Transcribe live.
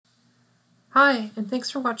Hi, and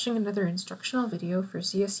thanks for watching another instructional video for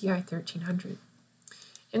CSCI 1300.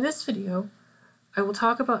 In this video, I will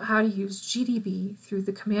talk about how to use GDB through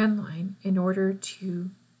the command line in order to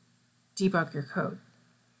debug your code.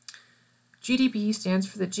 GDB stands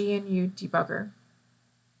for the GNU debugger.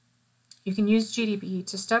 You can use GDB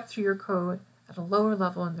to step through your code at a lower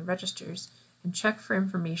level in the registers and check for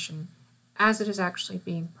information as it is actually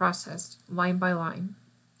being processed line by line,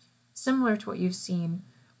 similar to what you've seen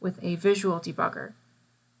with a visual debugger.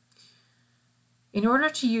 In order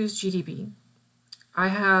to use GDB, I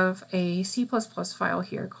have a C++ file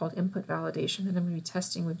here called input validation that I'm going to be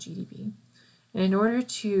testing with GDB. And in order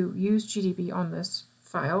to use GDB on this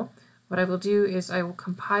file, what I will do is I will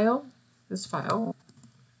compile this file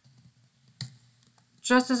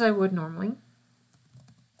just as I would normally.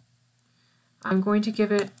 I'm going to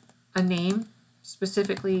give it a name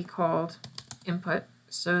specifically called input,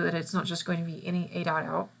 so that it's not just going to be any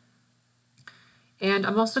a.out. And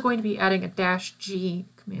I'm also going to be adding a -g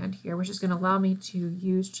command here, which is going to allow me to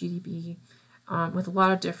use GDB with a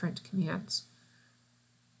lot of different commands.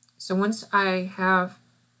 So once I have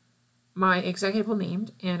my executable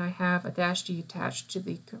named and I have a -g attached to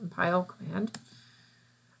the compile command,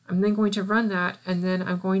 I'm then going to run that, and then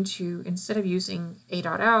I'm going to, instead of using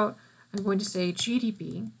a.out, I'm going to say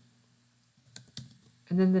GDB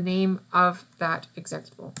and then the name of that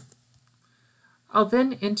executable. I'll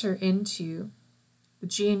then enter into the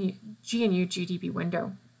GNU GDB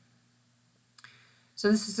window.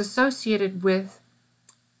 So this is associated with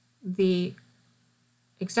the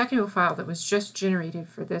executable file that was just generated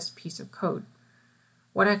for this piece of code.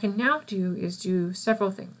 What I can now do is do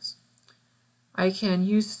several things. I can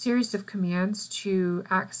use a series of commands to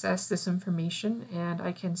access this information, and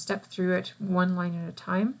I can step through it one line at a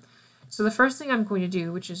time. So the first thing I'm going to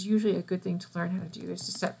do, which is usually a good thing to learn how to do, is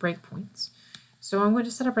to set breakpoints. So I'm going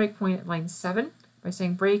to set a breakpoint at line 7 by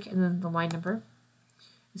saying break and then the line number.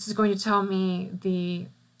 This is going to tell me the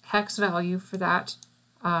hex value for that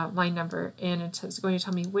line number, and it's going to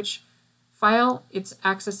tell me which file it's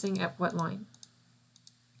accessing at what line.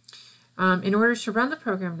 In order to run the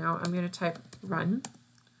program now, I'm going to type run.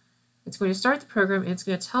 It's going to start the program, and it's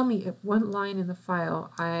going to tell me at what line in the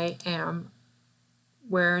file I am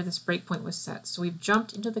where this breakpoint was set. So we've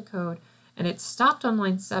jumped into the code, and it stopped on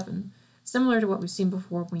line 7, similar to what we've seen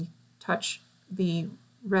before when we touch the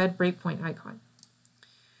red breakpoint icon.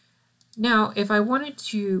 Now, if I wanted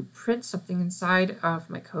to print something inside of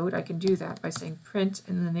my code, I can do that by saying print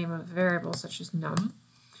in the name of a variable such as num.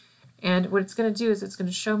 And what it's going to do is it's going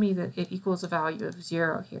to show me that it equals a value of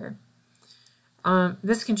 0 here.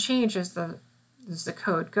 This can change as the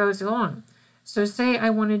code goes along. So say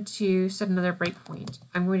I wanted to set another breakpoint.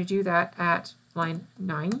 I'm going to do that at line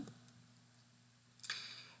 9.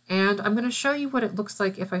 And I'm going to show you what it looks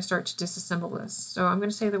like if I start to disassemble this. So I'm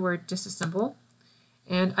going to say the word disassemble,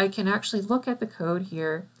 and I can actually look at the code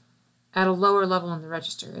here at a lower level in the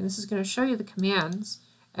register. And this is going to show you the commands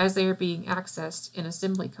as they are being accessed in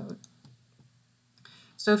assembly code.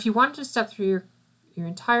 So if you wanted to step through your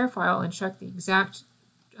entire file and check the exact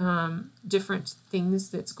different things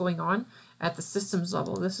that's going on at the systems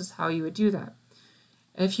level, this is how you would do that.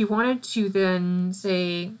 If you wanted to then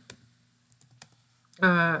say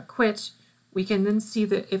quit, we can then see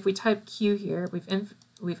that if we type Q here,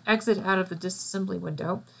 we've exited out of the disassembly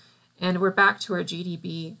window, and we're back to our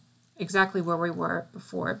GDB exactly where we were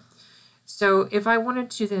before. So if I wanted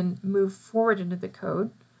to then move forward into the code,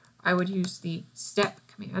 I would use the step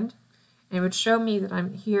command, and it would show me that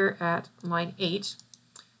I'm here at line 8,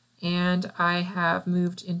 and I have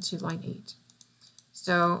moved into line 8.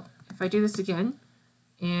 So if I do this again,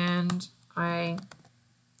 and I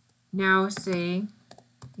now say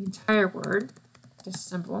the entire word,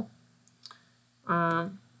 disassemble,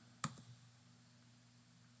 I'm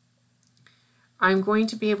going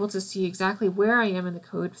to be able to see exactly where I am in the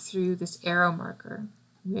code through this arrow marker,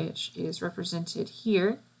 which is represented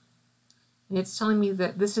here. And it's telling me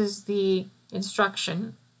that this is the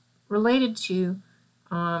instruction related to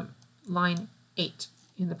line 8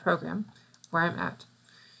 in the program where I'm at.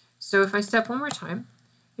 So if I step one more time,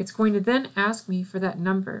 it's going to then ask me for that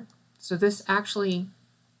number. So this actually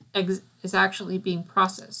is actually being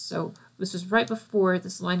processed. So this was right before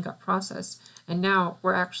this line got processed, and now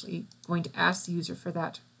we're actually going to ask the user for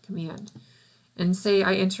that command. And say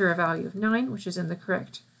I enter a value of 9, which is in the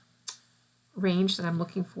correct range that I'm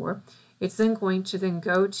looking for. It's then going to then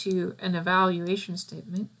go to an evaluation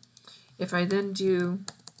statement. If I then do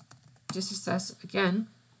disassess again,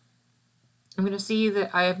 I'm going to see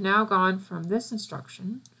that I have now gone from this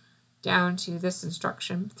instruction down to this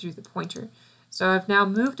instruction through the pointer. So I've now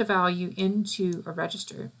moved a value into a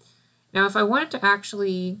register. Now, if I wanted to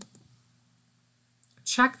actually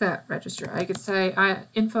check that register, I could say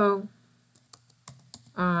info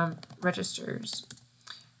registers.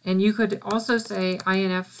 And you could also say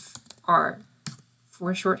INFR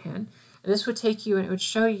for shorthand. And this would take you and it would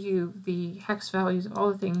show you the hex values of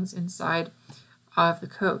all the things inside of the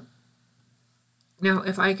code. Now,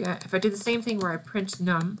 if I did the same thing where I print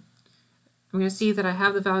num, I'm going to see that I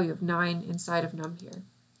have the value of 9 inside of num here.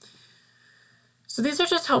 So these are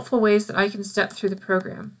just helpful ways that I can step through the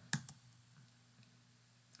program.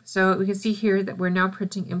 So we can see here that we're now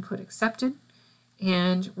printing input accepted,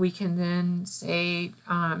 and we can then say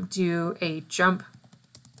do a jump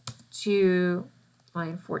to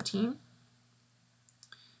line 14,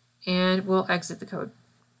 and we'll exit the code.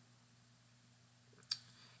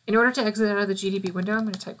 In order to exit out of the GDB window, I'm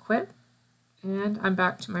going to type quit, and I'm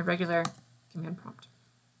back to my regular command prompt.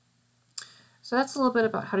 So that's a little bit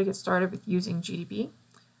about how to get started with using GDB.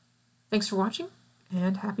 Thanks for watching,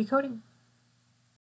 and happy coding!